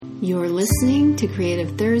You're listening to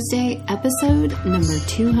Creative Thursday, episode number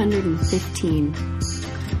 215.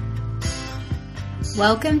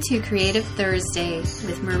 Welcome to Creative Thursday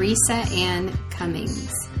with Marisa Ann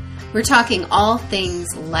Cummings. We're talking all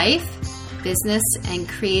things life, business, and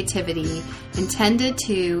creativity intended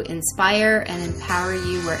to inspire and empower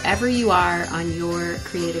you wherever you are on your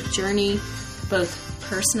creative journey, both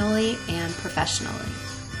personally and professionally.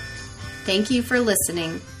 Thank you for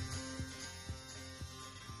listening.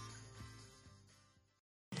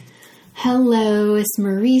 Hello, it's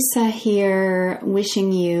Marisa here,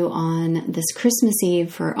 wishing you on this Christmas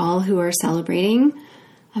Eve for all who are celebrating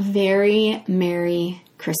a very Merry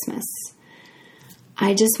Christmas.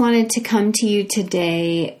 I just wanted to come to you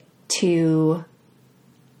today to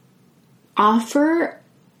offer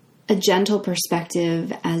a gentle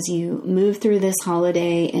perspective as you move through this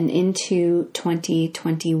holiday and into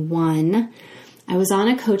 2021. I was on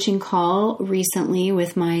a coaching call recently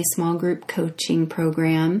with my small group coaching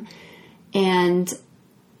program, and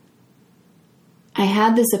I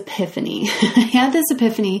had this epiphany.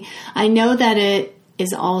 I know that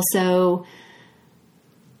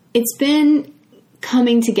it's been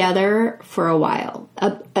coming together for a while.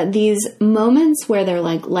 These moments where they're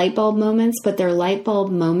like light bulb moments, but they're light bulb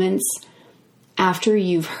moments after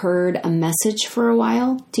you've heard a message for a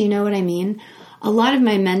while. Do you know what I mean? A lot of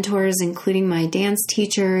my mentors, including my dance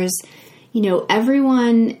teachers,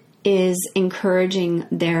 everyone is encouraging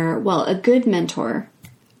a good mentor,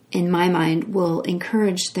 in my mind, will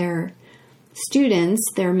encourage their students,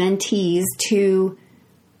 their mentees, to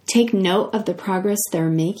take note of the progress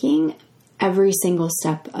they're making every single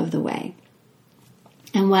step of the way.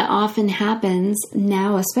 And what often happens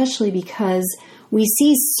now, especially because we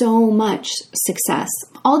see so much success,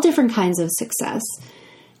 all different kinds of success,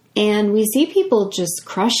 and we see people just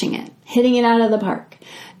crushing it, hitting it out of the park,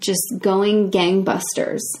 just going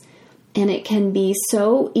gangbusters. And it can be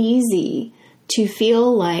so easy to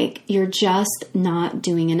feel like you're just not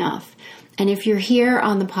doing enough. And if you're here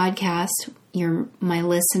on the podcast, you're my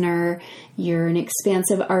listener, you're an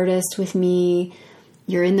expansive artist with me,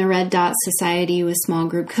 you're in the Red Dot Society with small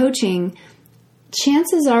group coaching,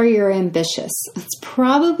 chances are you're ambitious. It's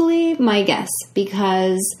probably my guess,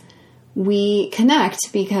 because we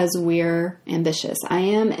connect because we're ambitious. I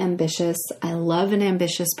am ambitious. I love an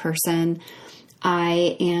ambitious person.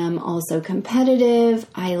 I am also competitive.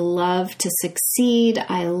 I love to succeed.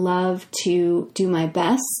 I love to do my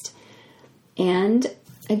best. And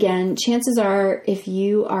again, chances are, if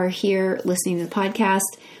you are here listening to the podcast,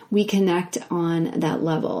 we connect on that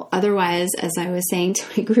level. Otherwise, as I was saying to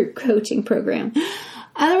my group coaching program,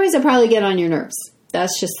 otherwise I probably get on your nerves.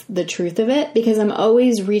 That's just the truth of it, because I'm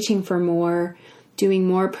always reaching for more, doing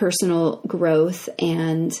more personal growth.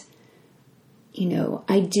 And,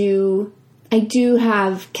 I do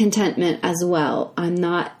have contentment as well. I'm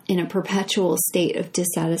not in a perpetual state of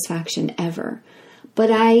dissatisfaction ever.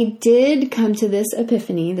 But I did come to this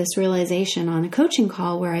epiphany, this realization on a coaching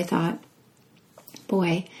call where I thought,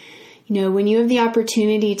 boy, when you have the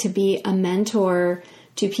opportunity to be a mentor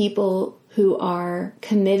to people who are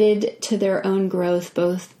committed to their own growth,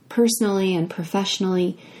 both personally and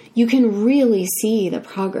professionally, you can really see the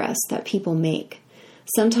progress that people make.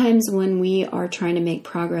 Sometimes when we are trying to make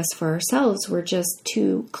progress for ourselves, we're just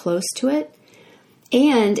too close to it.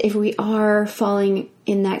 And if we are falling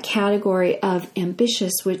in that category of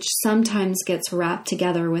ambitious, which sometimes gets wrapped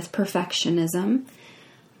together with perfectionism,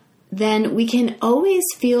 then we can always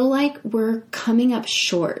feel like we're coming up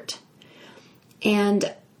short.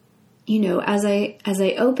 And, as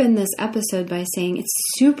I open this episode by saying it's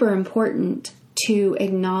super important to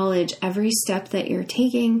acknowledge every step that you're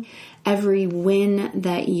taking, every win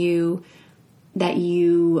that you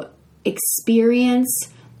experience,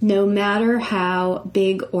 no matter how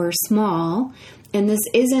big or small. And this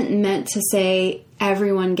isn't meant to say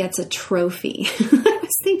everyone gets a trophy. I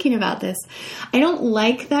was thinking about this. I don't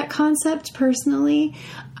like that concept personally.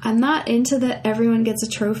 I'm not into that everyone gets a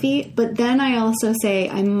trophy. But then I also say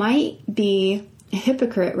I might be a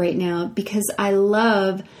hypocrite right now, because I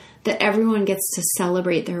love that everyone gets to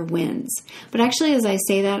celebrate their wins. But actually, as I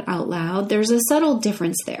say that out loud, there's a subtle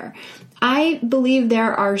difference there. I believe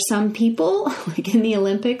there are some people, like in the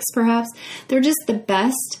Olympics perhaps, they're just the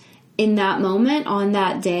best in that moment on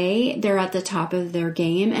that day. They're at the top of their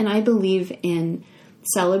game. And I believe in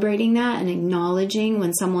celebrating that and acknowledging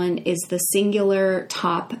when someone is the singular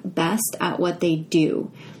top best at what they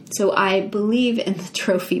do. So I believe in the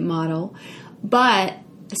trophy model. But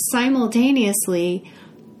simultaneously,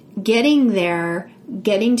 getting there,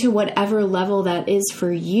 getting to whatever level that is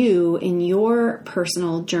for you in your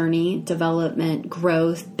personal journey, development,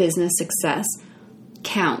 growth, business success,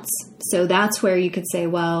 counts. So that's where you could say,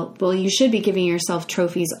 well, you should be giving yourself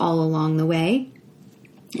trophies all along the way.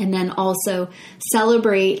 And then also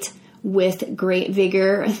celebrate with great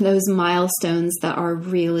vigor those milestones that are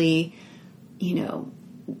really,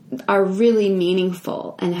 are really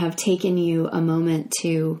meaningful and have taken you a moment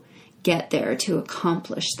to get there, to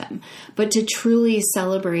accomplish them. But to truly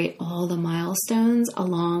celebrate all the milestones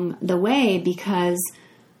along the way, because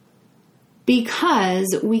we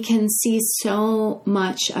can see so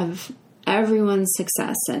much of everyone's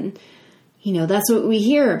success, and that's what we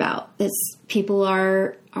hear about. It's people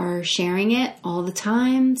are sharing it all the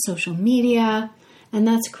time, social media, and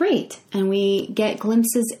that's great. And we get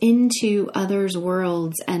glimpses into others'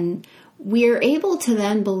 worlds, and we're able to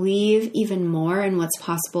then believe even more in what's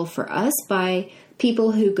possible for us by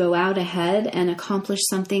people who go out ahead and accomplish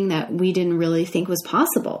something that we didn't really think was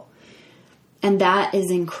possible. And that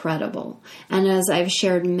is incredible. And as I've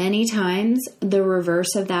shared many times, the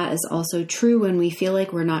reverse of that is also true when we feel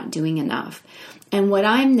like we're not doing enough. And what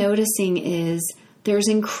I'm noticing is there's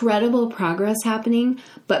incredible progress happening,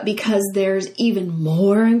 but because there's even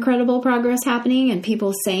more incredible progress happening and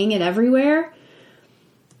people saying it everywhere,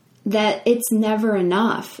 that it's never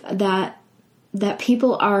enough, that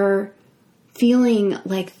people are feeling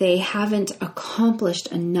like they haven't accomplished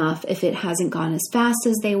enough if it hasn't gone as fast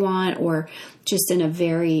as they want, or just in a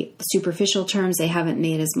very superficial terms, they haven't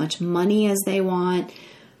made as much money as they want.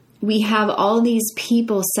 We have all these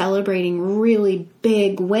people celebrating really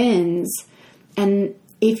big wins, and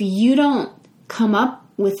if you don't come up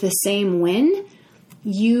with the same win,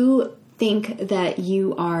 you think that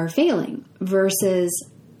you are failing, versus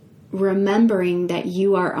remembering that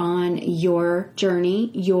you are on your journey,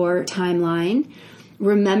 your timeline,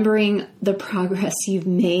 remembering the progress you've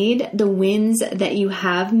made, the wins that you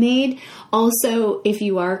have made. Also, if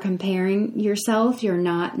you are comparing yourself, you're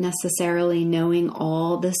not necessarily knowing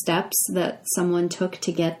all the steps that someone took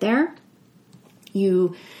to get there.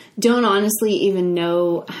 You don't honestly even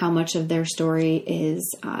know how much of their story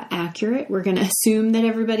is accurate. We're going to assume that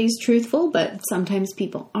everybody's truthful, but sometimes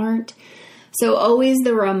people aren't. So always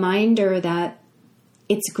the reminder that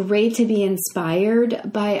it's great to be inspired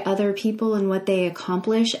by other people and what they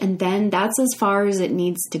accomplish, and then that's as far as it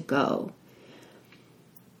needs to go.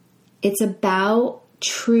 It's about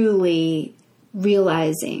truly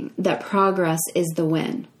realizing that progress is the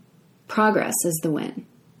win. Progress is the win.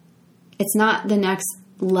 It's not the next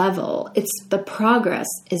level. It's the progress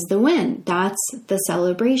is the win. That's the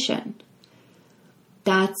celebration.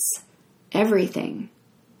 That's everything.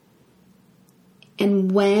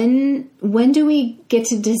 And when do we get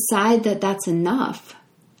to decide that that's enough?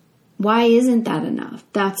 Why isn't that enough?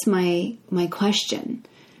 That's my question.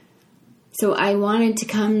 So I wanted to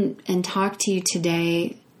come and talk to you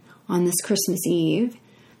today on this Christmas Eve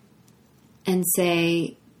and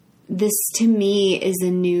say, this to me is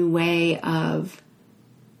a new way of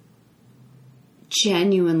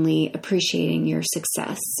genuinely appreciating your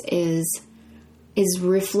success, is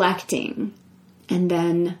reflecting, and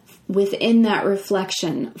then within that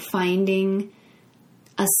reflection, finding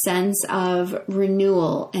a sense of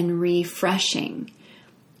renewal and refreshing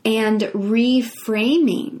and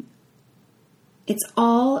reframing. It's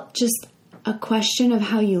all just a question of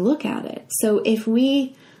how you look at it. So if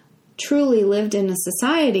we truly lived in a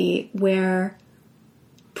society where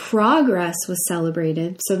progress was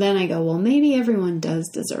celebrated, so then I go, well, maybe everyone does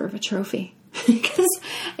deserve a trophy. Because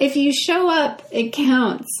if you show up, it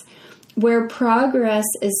counts. Where progress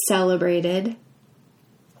is celebrated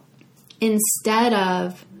instead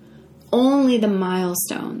of only the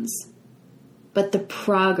milestones, but the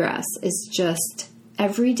progress is just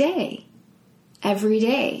every day,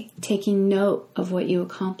 taking note of what you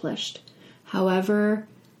accomplished, however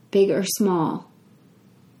big or small.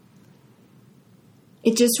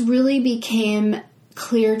 It just really became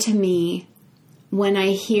clear to me when I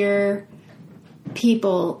hear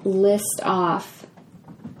people list off.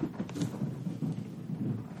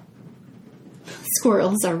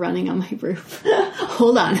 Squirrels are running on my roof.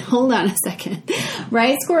 Hold on a second.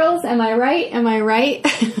 Right, squirrels? Am I right?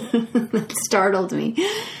 That startled me.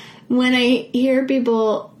 When I hear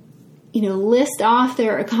people, list off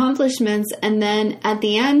their accomplishments and then at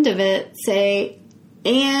the end of it say,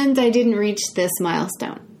 and I didn't reach this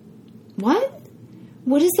milestone. What?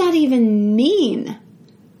 What does that even mean?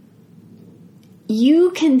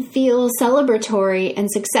 You can feel celebratory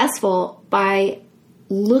and successful by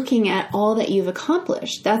looking at all that you've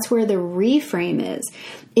accomplished. That's where the reframe is.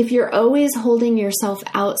 If you're always holding yourself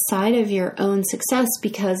outside of your own success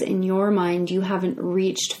because in your mind you haven't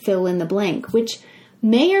reached fill in the blank, which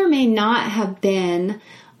may or may not have been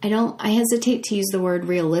I hesitate to use the word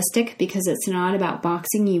realistic because it's not about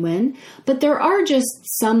boxing you in, but there are just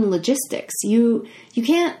some logistics. You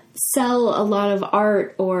can't sell a lot of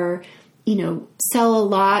art or, sell a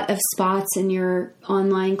lot of spots in your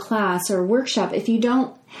online class or workshop if you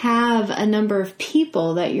don't have a number of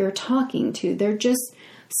people that you're talking to. There are just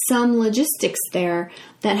some logistics there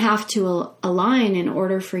that have to align in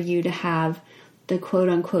order for you to have the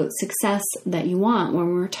quote-unquote success that you want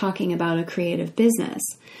when we're talking about a creative business.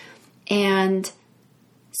 And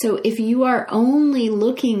so if you are only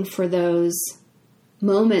looking for those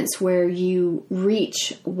moments where you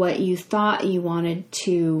reach what you thought you wanted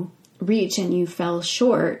to reach and you fell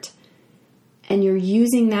short, and you're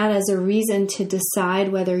using that as a reason to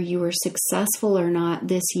decide whether you were successful or not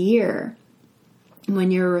this year, when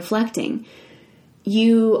you're reflecting,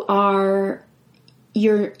 you're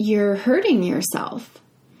hurting yourself.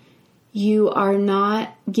 You are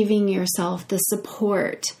not giving yourself the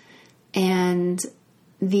support and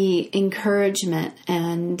the encouragement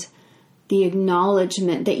and the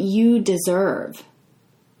acknowledgement that you deserve.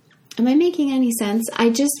 Am I making any sense? I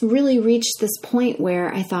just really reached this point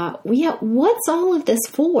where I thought, what's all of this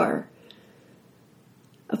for?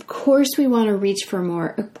 Of course we want to reach for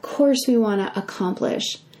more. Of course we want to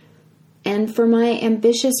accomplish. And for my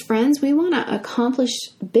ambitious friends, we want to accomplish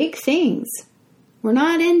big things. We're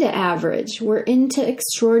not into average. We're into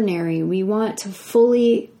extraordinary. We want to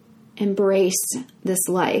fully embrace this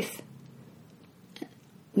life.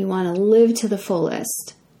 We want to live to the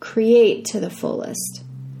fullest, create to the fullest.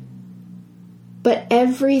 But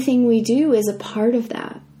everything we do is a part of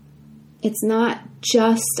that. It's not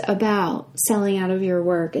just about selling out of your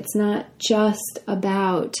work. It's not just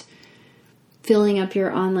about filling up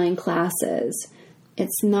your online classes.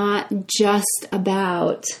 It's not just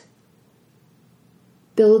about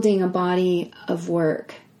building a body of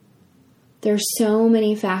work. There's so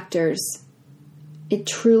many factors. It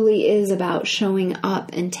truly is about showing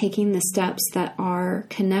up and taking the steps that are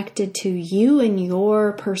connected to you and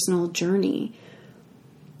your personal journey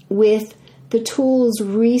with the tools,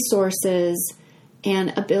 resources,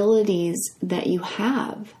 and abilities that you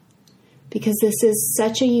have. Because this is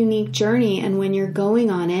such a unique journey, and when you're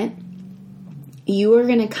going on it, you are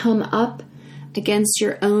going to come up against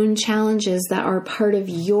your own challenges that are part of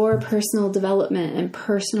your personal development and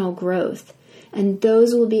personal growth. And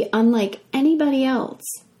those will be unlike anybody else.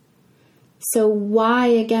 So why,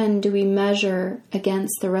 again, do we measure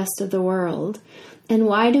against the rest of the world? And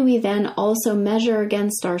why do we then also measure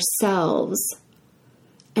against ourselves?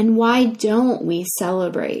 And why don't we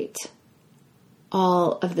celebrate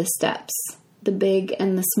all of the steps, the big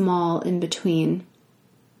and the small in between?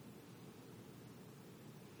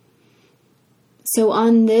 So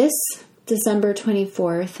on this December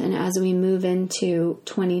 24th, and as we move into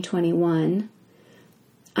 2021,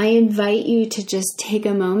 I invite you to just take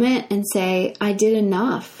a moment and say, I did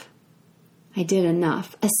enough. I did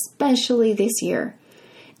enough, especially this year.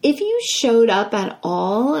 If you showed up at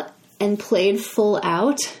all and played full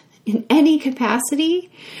out in any capacity,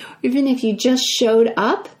 even if you just showed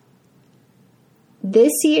up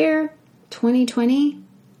this year, 2020,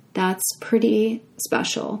 that's pretty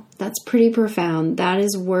special. That's pretty profound. That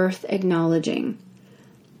is worth acknowledging.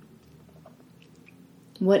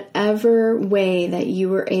 Whatever way that you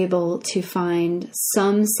were able to find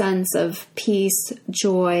some sense of peace,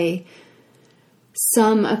 joy,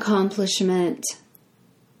 some accomplishment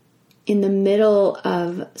in the middle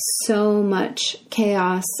of so much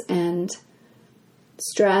chaos and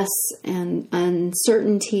stress and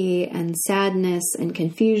uncertainty and sadness and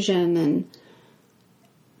confusion, and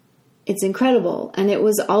it's incredible. And it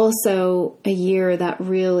was also a year that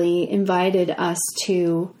really invited us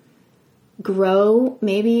to grow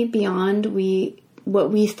maybe beyond what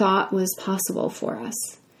we thought was possible for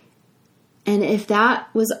us. And if that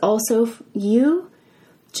was also you,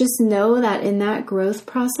 just know that in that growth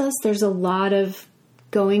process, there's a lot of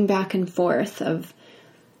going back and forth of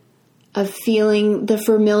feeling the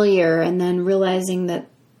familiar and then realizing that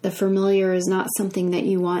the familiar is not something that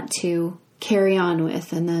you want to carry on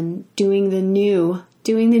with, and then doing the new,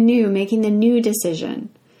 making the new decision,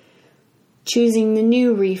 choosing the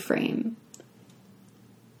new reframe.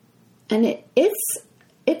 And it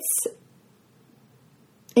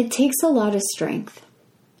takes a lot of strength.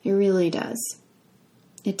 It really does.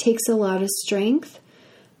 It takes a lot of strength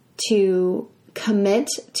to commit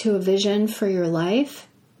to a vision for your life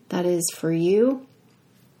that is for you,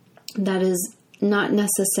 that is not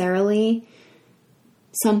necessarily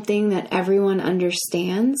something that everyone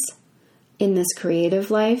understands in this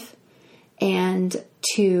creative life, and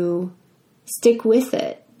to stick with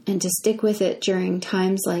it and to stick with it during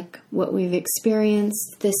times like what we've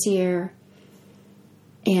experienced this year,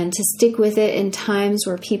 and to stick with it in times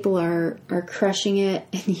where people are crushing it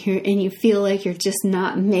and you feel like you're just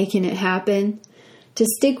not making it happen, to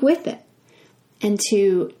stick with it and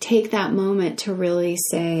to take that moment to really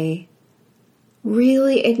say,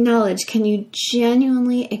 really acknowledge. Can you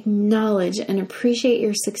genuinely acknowledge and appreciate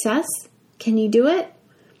your success? Can you do it?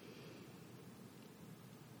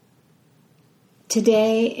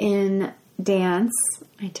 Today in dance,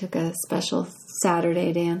 I took a special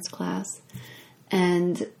Saturday dance class,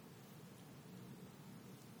 and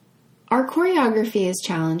our choreography is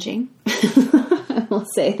challenging. I will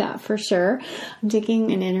say that for sure. I'm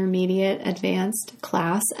taking an intermediate advanced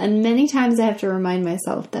class, and many times I have to remind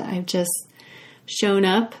myself that I've just shown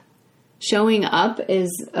up. Showing up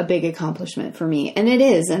is a big accomplishment for me, and it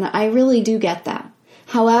is, and I really do get that.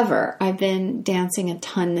 However, I've been dancing a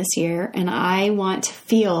ton this year, and I want to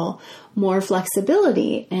feel more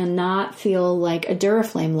flexibility and not feel like a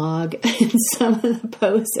Duraflame log in some of the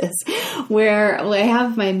poses where I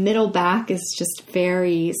have my middle back is just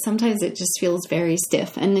sometimes it just feels very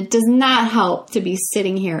stiff, and it does not help to be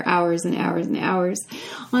sitting here hours and hours and hours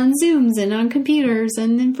on Zooms and on computers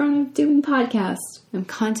and in front of doing podcasts. I'm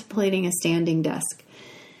contemplating a standing desk.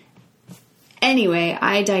 Anyway,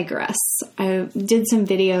 I digress. I did some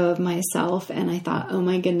video of myself and I thought, oh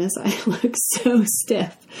my goodness, I look so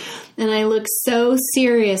stiff. And I look so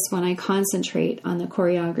serious when I concentrate on the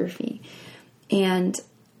choreography. And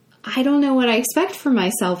I don't know what I expect for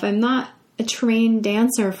myself. I'm not a trained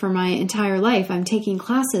dancer for my entire life. I'm taking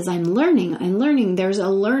classes. I'm learning. There's a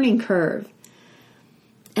learning curve.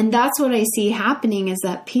 And that's what I see happening, is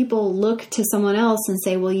that people look to someone else and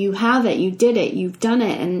say, well, you have it, you did it, you've done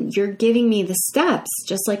it, and you're giving me the steps,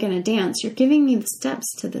 just like in a dance. You're giving me the steps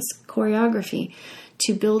to this choreography,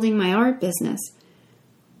 to building my art business.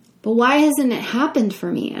 But why hasn't it happened for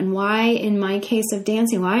me? And why, in my case of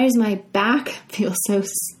dancing, why does my back feel so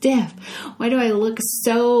stiff? Why do I look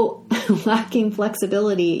so lacking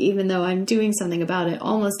flexibility, even though I'm doing something about it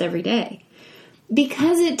almost every day?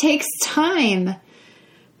 Because it takes time.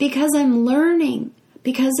 Because I'm learning,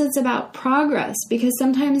 because it's about progress, because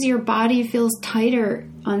sometimes your body feels tighter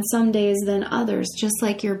on some days than others, just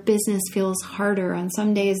like your business feels harder on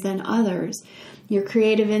some days than others. Your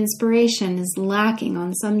creative inspiration is lacking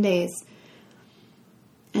on some days.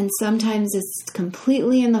 And sometimes it's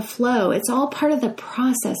completely in the flow. It's all part of the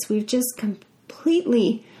process. We've just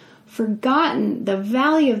completely forgotten the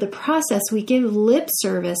value of the process. We give lip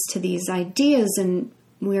service to these ideas and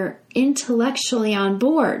we're intellectually on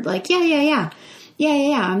board. Like, yeah.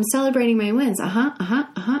 I'm celebrating my wins.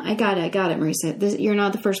 I got it, Marisa. You're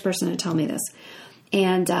not the first person to tell me this.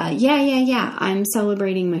 And yeah. I'm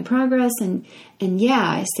celebrating my progress. And yeah,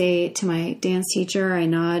 I say to my dance teacher, I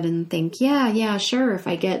nod and think, yeah, sure. If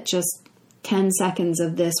I get just 10 seconds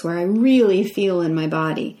of this where I really feel in my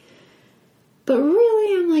body. But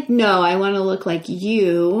really, I'm like, no, I want to look like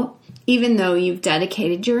you, even though you've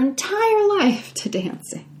dedicated your entire life to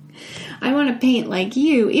dancing. I want to paint like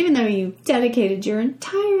you, even though you've dedicated your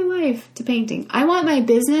entire life to painting. I want my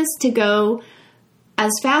business to go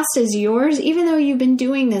as fast as yours, even though you've been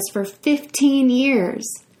doing this for 15 years.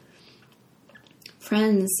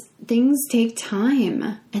 Friends, things take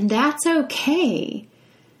time, and that's okay.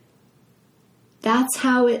 That's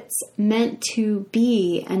how it's meant to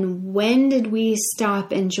be. And when did we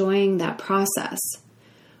stop enjoying that process?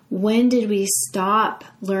 When did we stop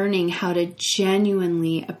learning how to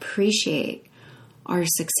genuinely appreciate our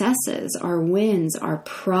successes, our wins, our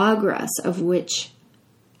progress, of which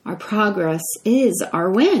our progress is our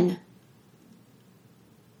win?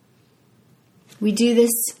 We do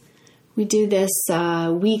this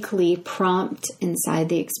weekly prompt inside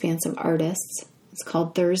the Expansive Artists. It's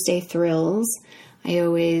called Thursday Thrills. I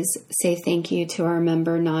always say thank you to our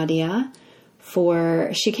member Nadia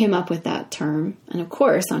she came up with that term. And of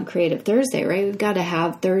course, on Creative Thursday, right? We've got to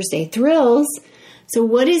have Thursday Thrills. So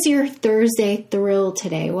what is your Thursday thrill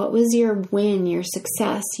today? What was your win, your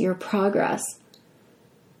success, your progress?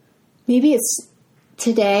 Maybe it's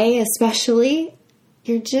today, especially,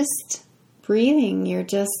 you're just breathing. You're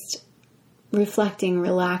just reflecting,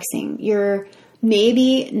 relaxing. You're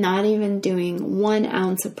maybe not even doing 1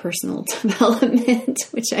 ounce of personal development,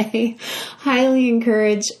 which I highly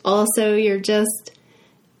encourage. Also, you're just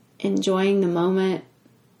enjoying the moment.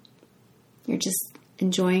 You're just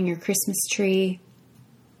enjoying your Christmas tree.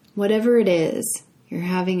 Whatever it is, you're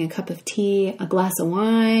having a cup of tea, a glass of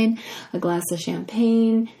wine, a glass of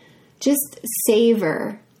champagne. Just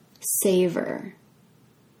savor.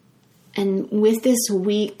 And with this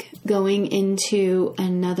week going into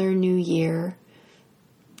another new year,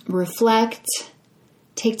 reflect,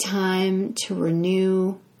 take time to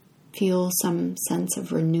renew, feel some sense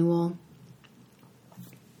of renewal,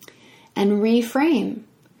 and reframe.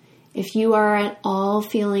 If you are at all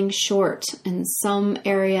feeling short in some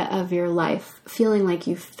area of your life, feeling like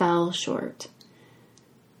you fell short,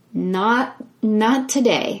 not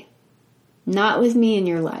today, not with me in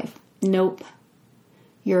your life. Nope.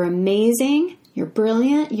 You're amazing. You're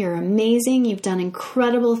brilliant. You're amazing. You've done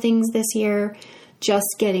incredible things this year.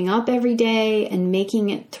 Just getting up every day and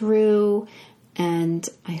making it through. And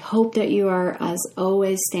I hope that you are, as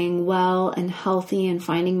always, staying well and healthy and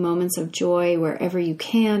finding moments of joy wherever you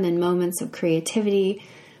can and moments of creativity.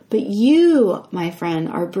 But you, my friend,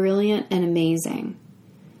 are brilliant and amazing.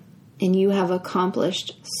 And you have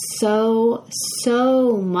accomplished so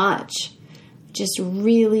much. Just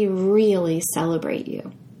really, really celebrate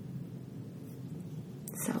you.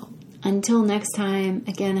 So until next time,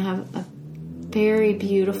 again, have a very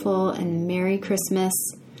beautiful and Merry Christmas.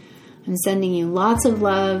 I'm sending you lots of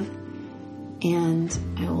love, and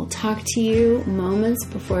I will talk to you moments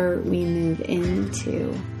before we move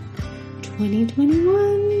into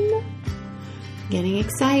 2021. Getting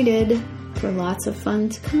excited for lots of fun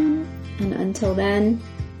to come. And until then,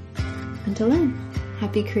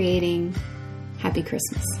 happy creating, happy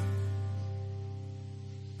Christmas.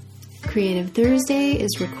 Creative Thursday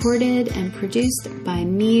is recorded and produced by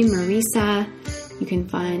me, Marisa. You can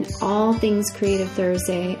find all things Creative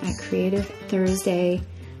Thursday at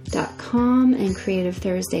creativethursday.com and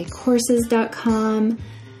creativethursdaycourses.com.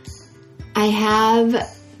 I have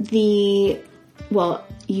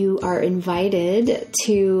you are invited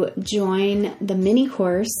to join the mini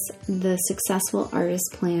course, the Successful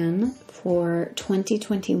Artist Plan for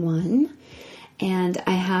 2021. And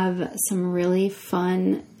I have some really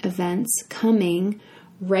fun events coming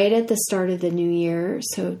right at the start of the new year.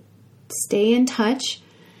 So stay in touch.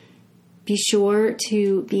 Be sure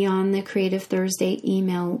to be on the Creative Thursday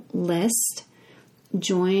email list.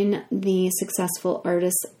 Join the Successful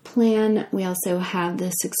Artist Plan. We also have the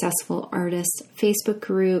Successful Artist Facebook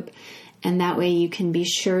group, and that way you can be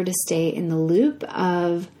sure to stay in the loop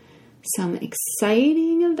of some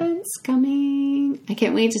exciting events coming. I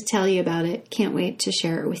can't wait to tell you about it. Can't wait to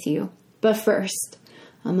share it with you. But first,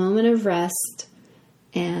 a moment of rest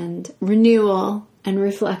and renewal and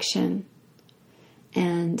reflection.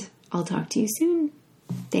 And I'll talk to you soon.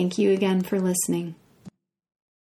 Thank you again for listening.